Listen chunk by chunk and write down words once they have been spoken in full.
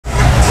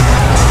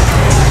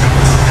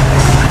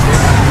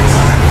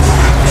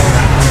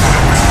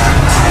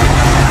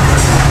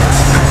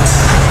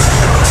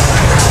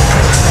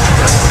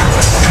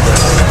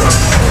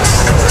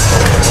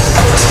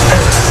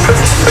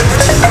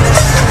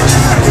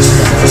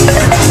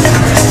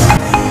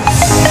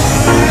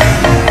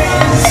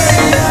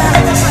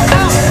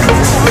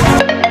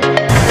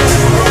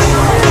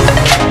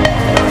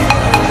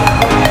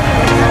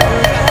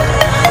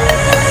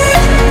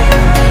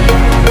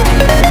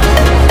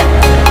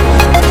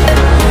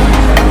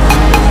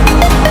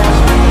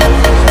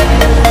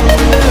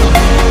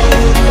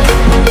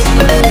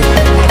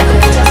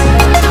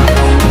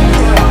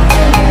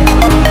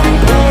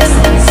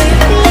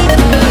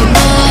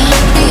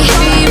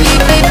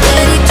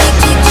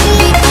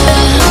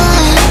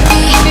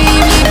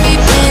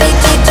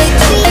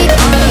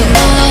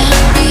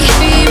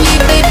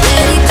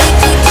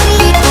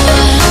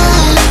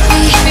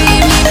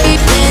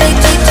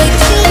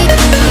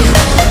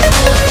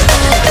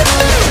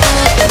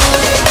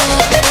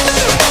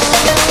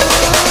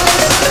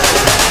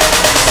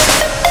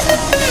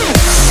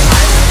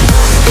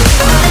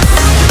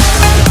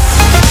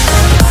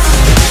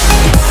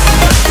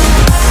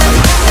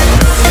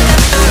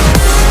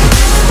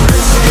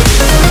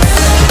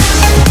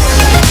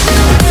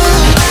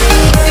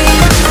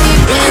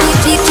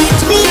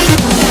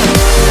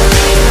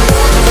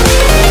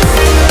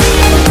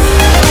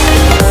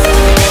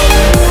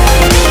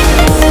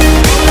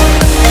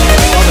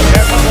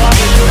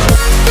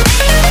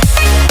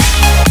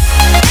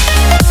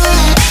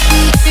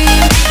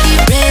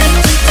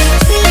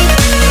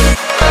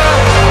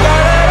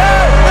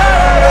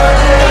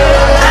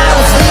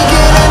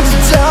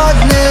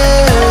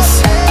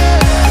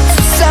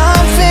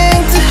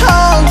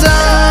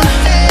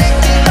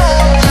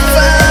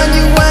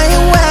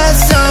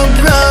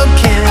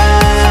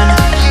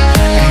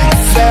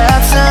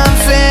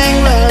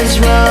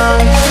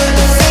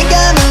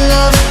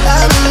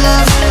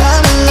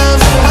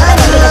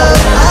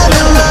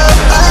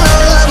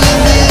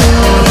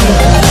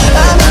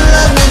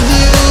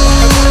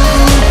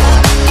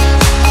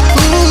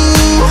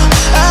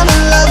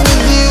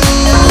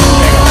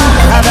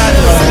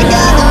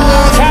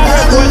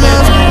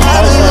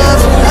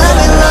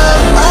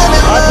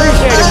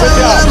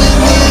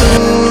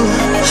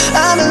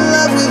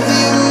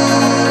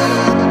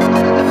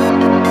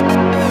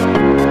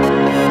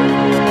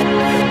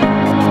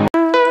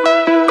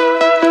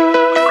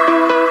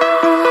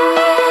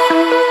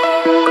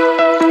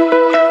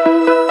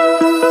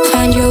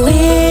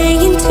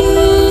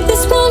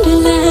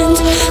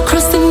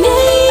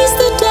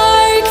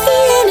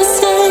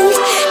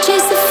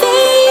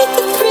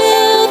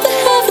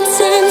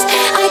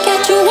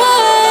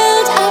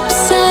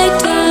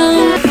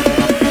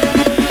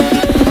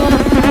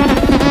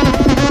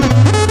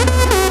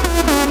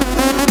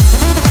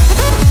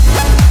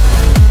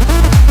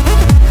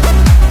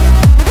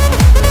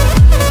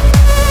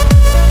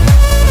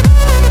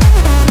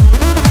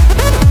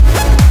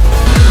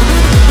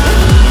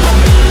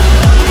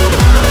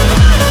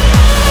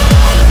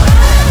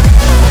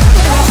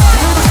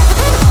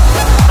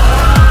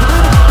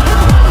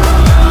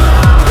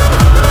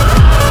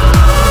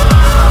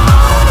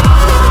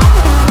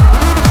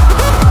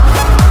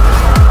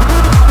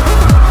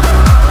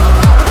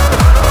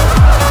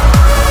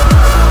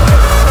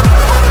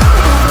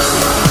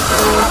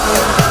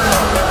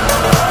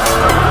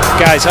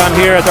guys, I'm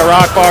here at the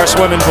Rock Bar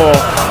swimming pool,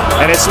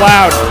 and it's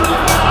loud,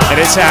 and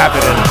it's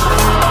happening.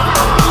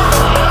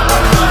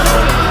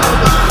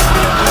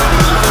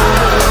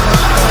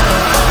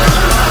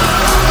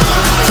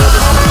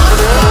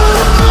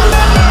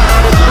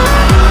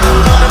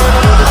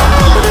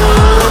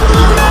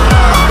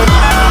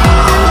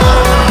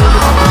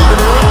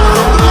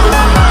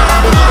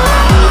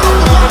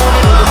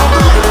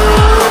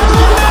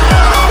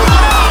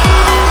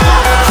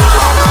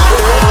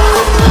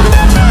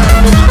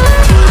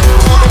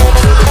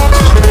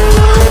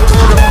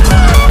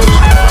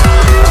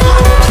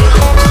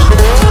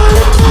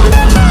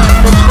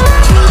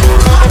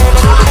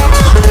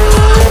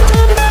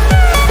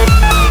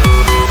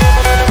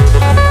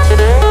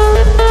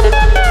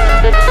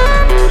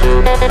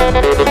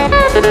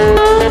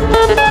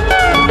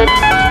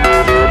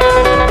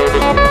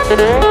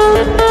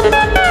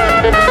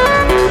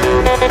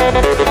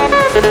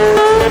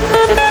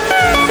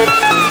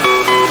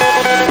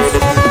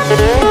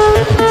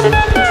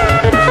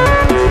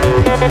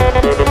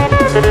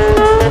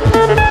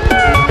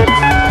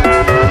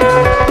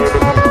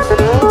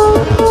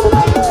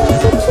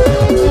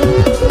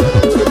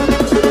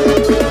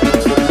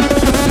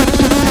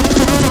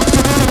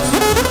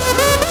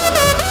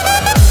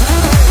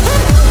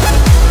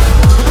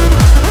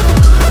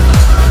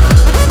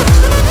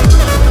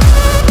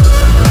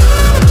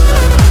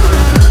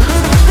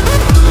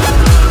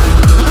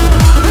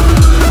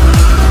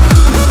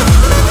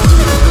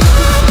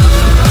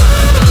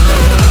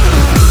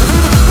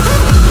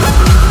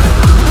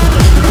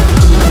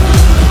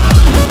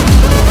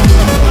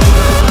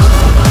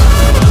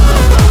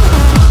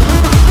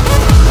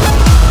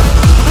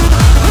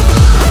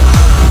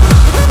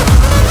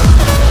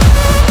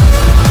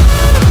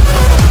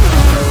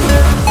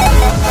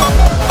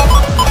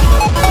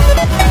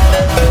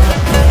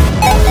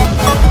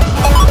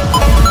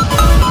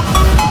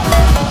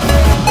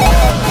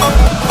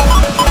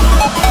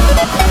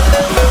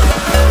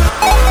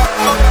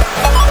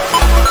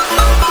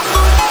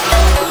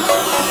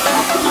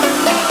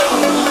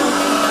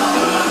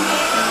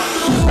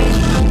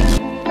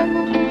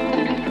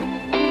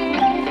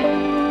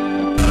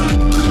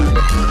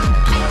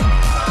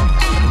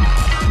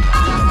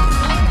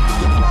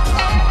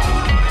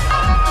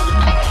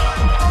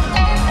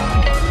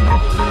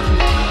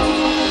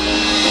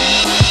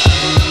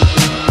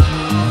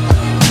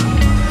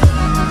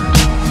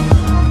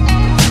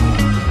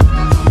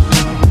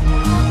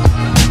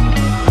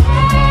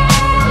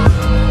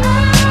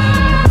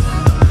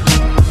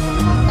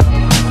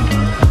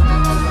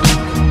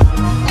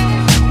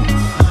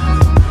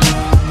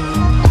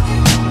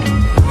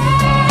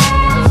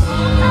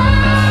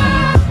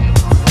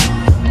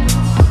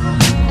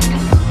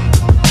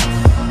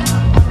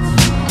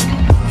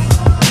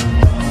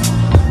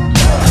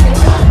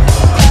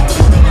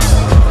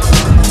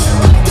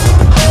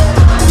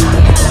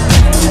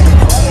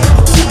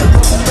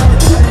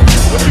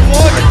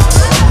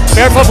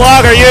 Barefoot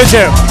Vlogger,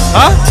 YouTube.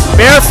 Huh?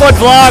 Barefoot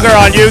Vlogger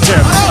on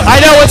YouTube.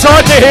 I know it's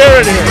hard to hear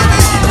it here.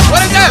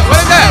 What is that? What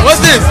is that?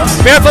 What's this?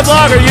 Barefoot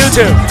Vlogger,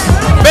 YouTube.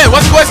 Man,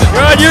 what's the question?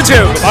 You're on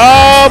YouTube.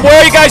 Where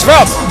are you guys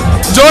from?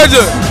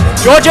 Georgia.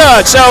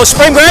 Georgia. So,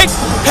 spring break?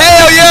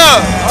 Hell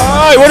yeah.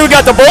 All right, what do we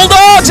got? The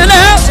Bulldogs in the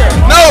house?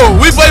 No,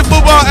 we play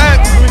football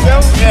at...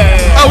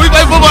 Oh, we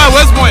play football at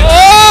West Point.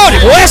 Oh,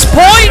 West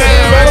Point?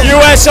 Yeah,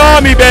 U.S.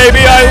 Army,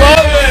 baby. I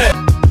love it.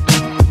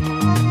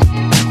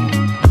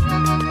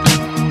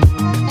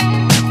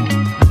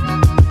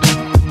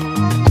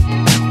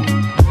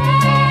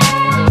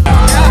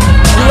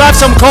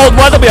 Some cold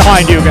weather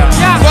behind you guys.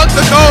 Yeah. Fuck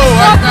the cold.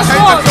 I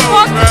hate the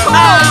cold,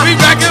 man. We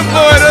back in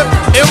Florida,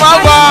 in my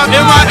vibe,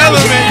 in my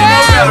element, you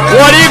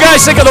know. What do you guys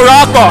think of the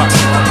Rock Bar?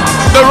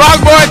 The Rock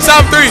Bar,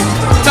 top three.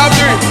 Top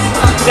three.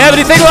 They have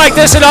anything like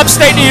this in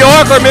upstate New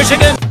York or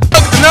Michigan?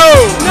 No.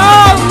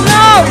 No,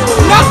 no.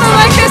 Nothing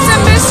like this in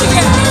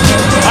Michigan.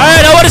 All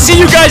right, I want to see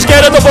you guys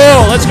get in the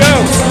bowl. Let's go.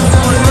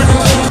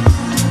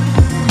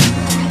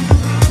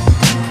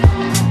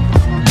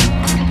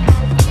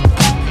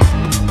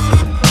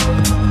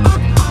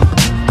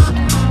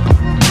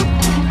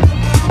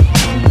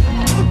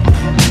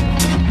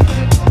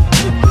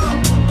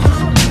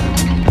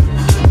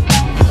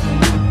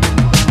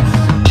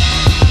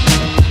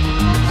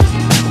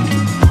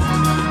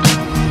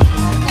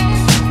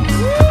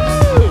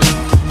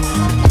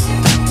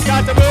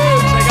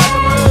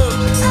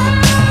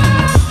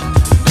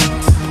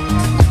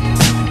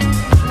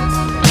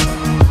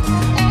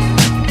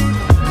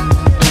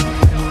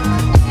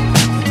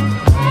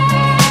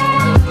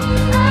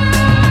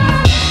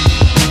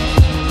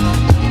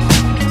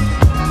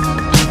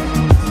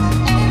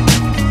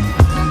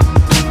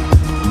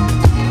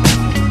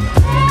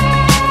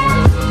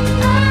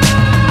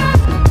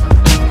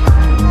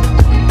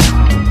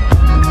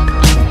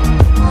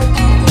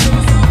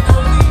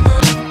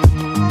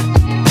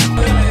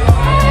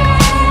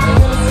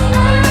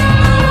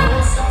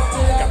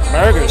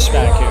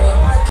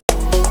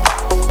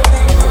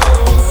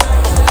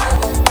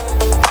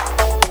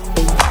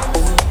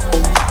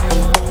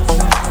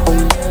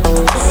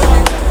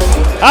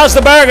 How's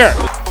the burger?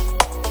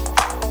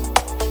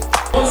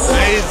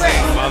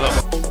 Amazing,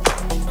 mother.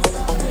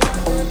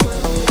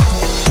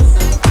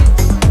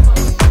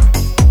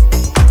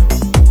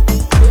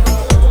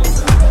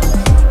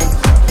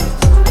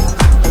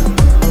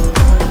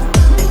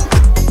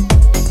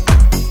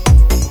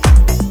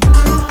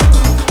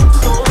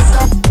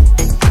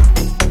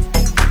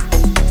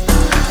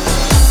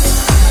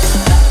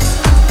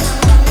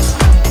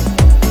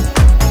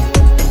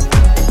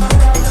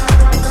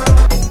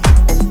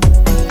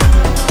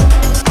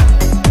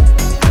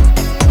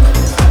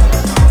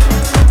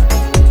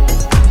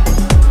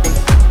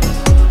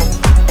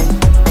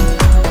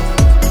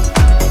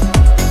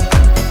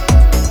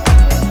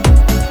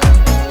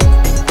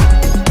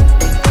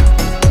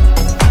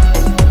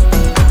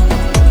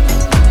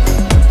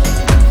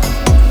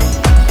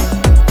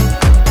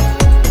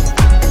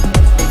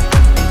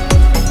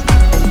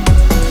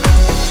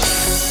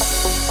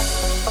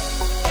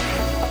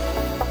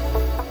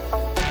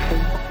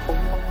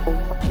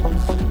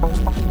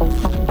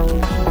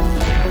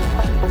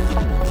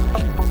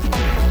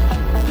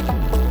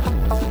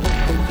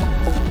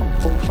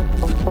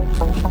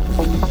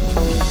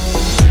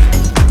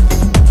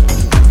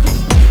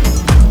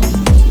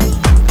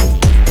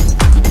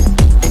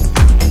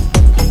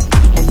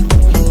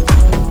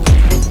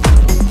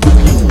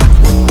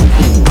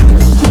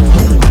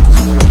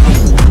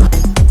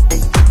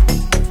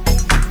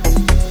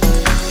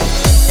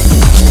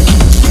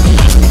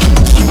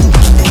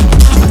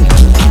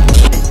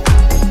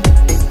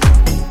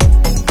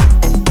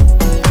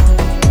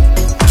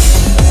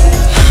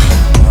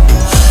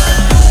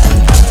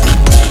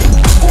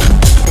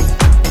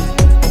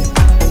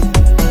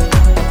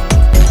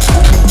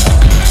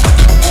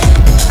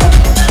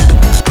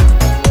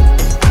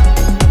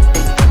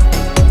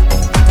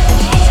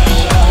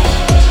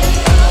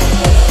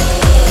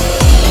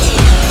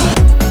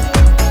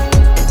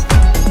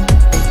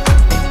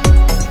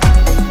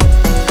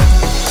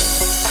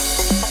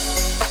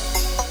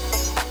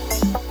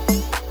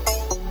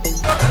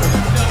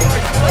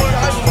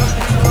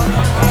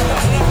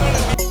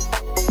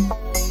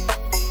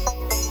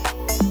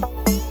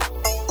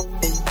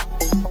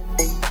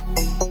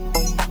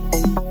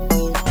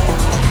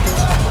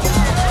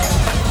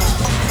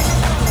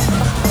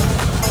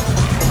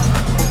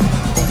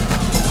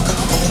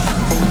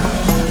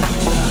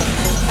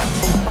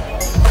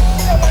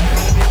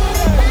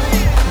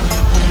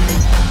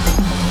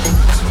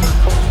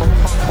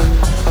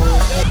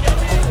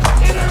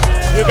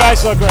 You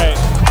guys look great.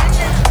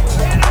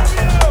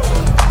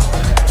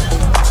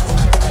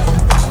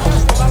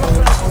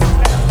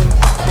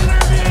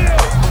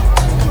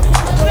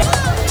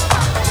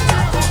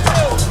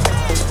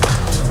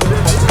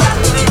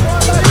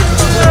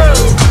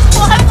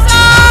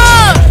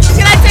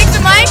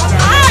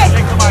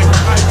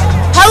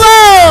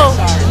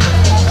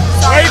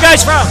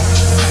 From?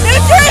 New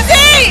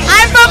Jersey!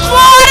 I'm from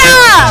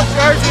Florida!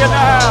 Jersey in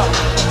the house.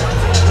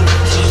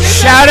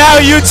 Shout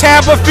out you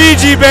Tampa,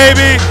 Fiji,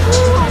 baby.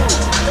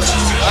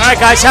 All right,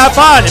 guys, have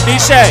fun and be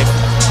safe.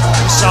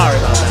 I'm sorry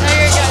about that. No,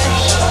 you're good.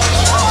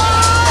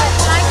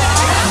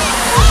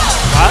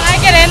 What? Can I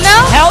get in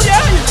though? Hell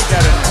yeah, you can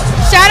get in.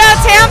 Shout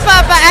out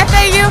Tampa, but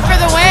FAU for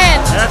the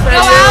win. FAU, Go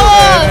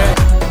Owls!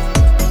 baby.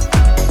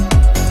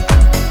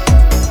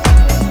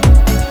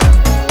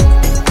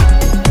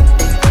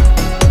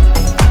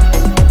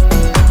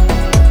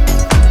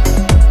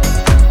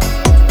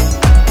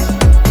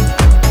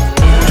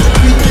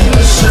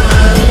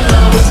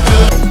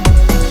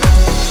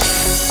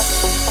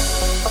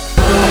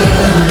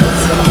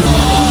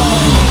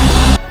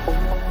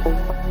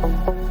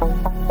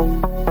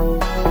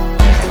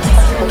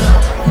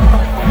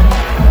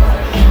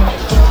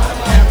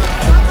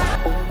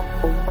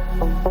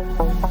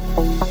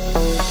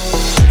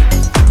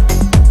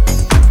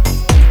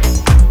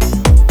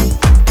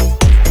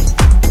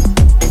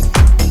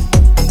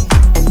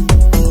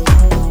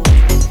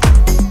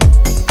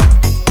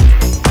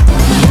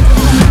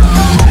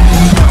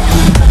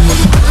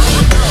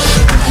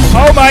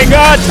 Oh my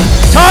God,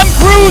 Tom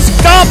Cruise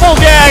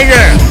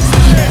doppelganger.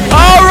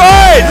 All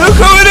right, look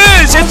who it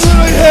is. It's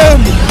him.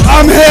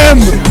 I'm him.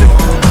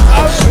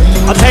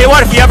 I'll tell you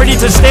what, if you ever need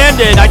to stand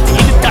in,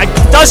 he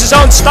does his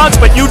own stunts,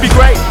 but you'd be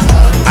great.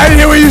 I didn't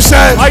hear what you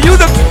said. Are you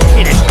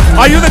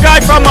the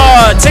guy from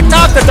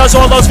TikTok that does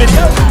all those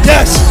videos?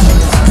 Yes,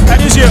 That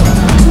is you.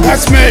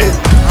 that's me.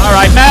 All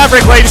right,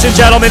 Maverick, ladies and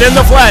gentlemen, in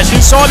the flesh. You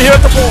saw him here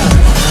at the pool.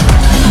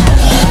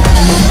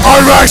 On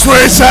rocks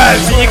where it's at.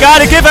 You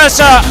got to give us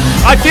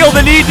I feel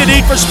the need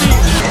for speed.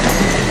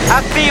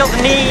 I feel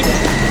the need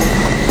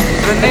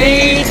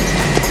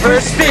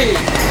for speed.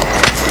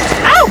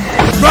 Ow!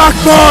 Rock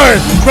bar,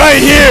 right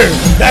here.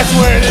 That's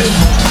where it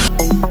is.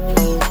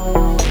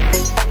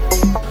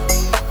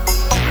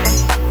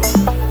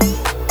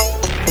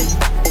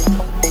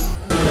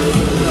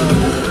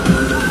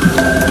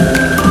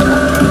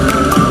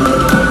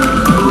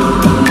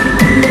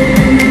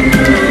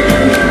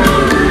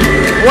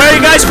 Where are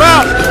you guys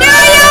from? New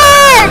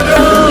York!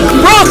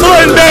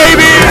 Brooklyn,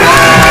 baby!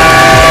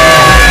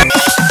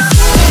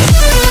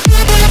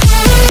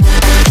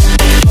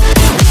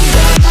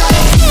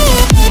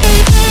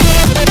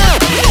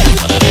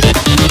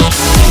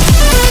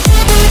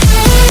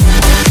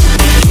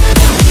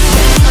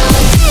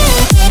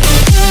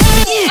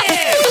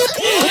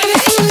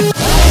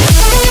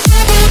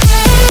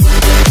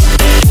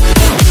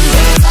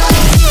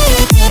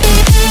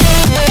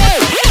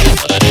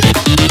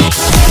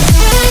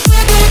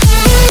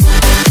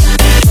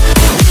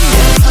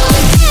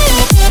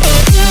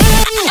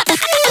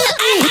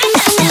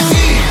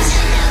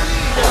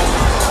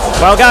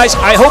 Well, guys,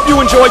 I hope you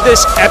enjoyed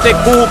this epic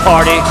pool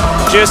party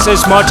just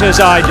as much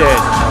as I did.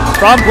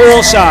 From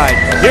poolside,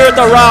 here at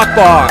the Rock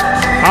Bar,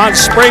 on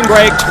Spring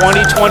Break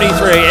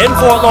 2023 in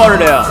Fort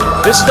Lauderdale.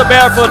 This is the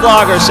Barefoot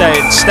Vlogger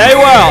saying, stay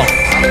well,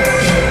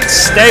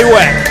 stay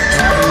wet.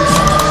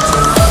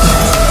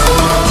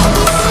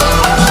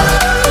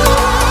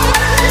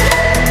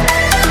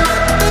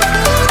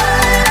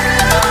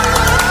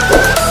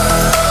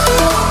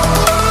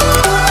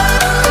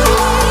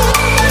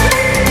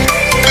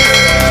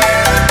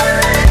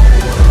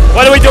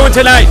 What are we doing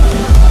tonight?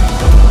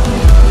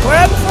 We're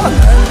having fun,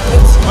 man.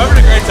 We're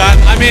having a great time.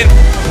 I mean,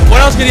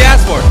 what else could you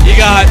ask for? You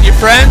got your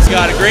friends, you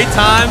got a great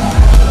time.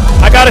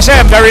 I gotta say,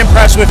 I'm very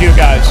impressed with you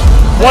guys.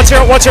 What's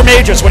your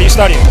majors? What are you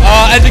studying?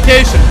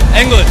 Education,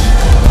 English.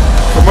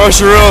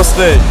 Commercial real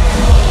estate.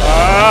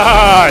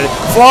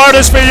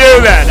 Florida's for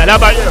you then. And how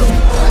about you?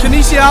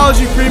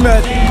 Kinesiology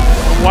pre-med.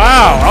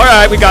 Wow. All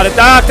right, we got a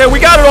doctor. We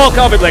got it all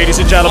covered, ladies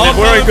and gentlemen.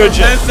 We're in good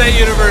shape. Penn State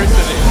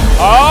University.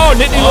 Oh,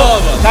 Nittany. All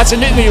of us. That's a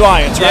Nittany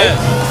Lions, right?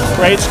 Yeah.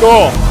 Great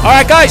school. All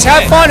right, guys,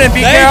 have fun and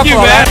be careful. Thank you,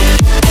 man. Right?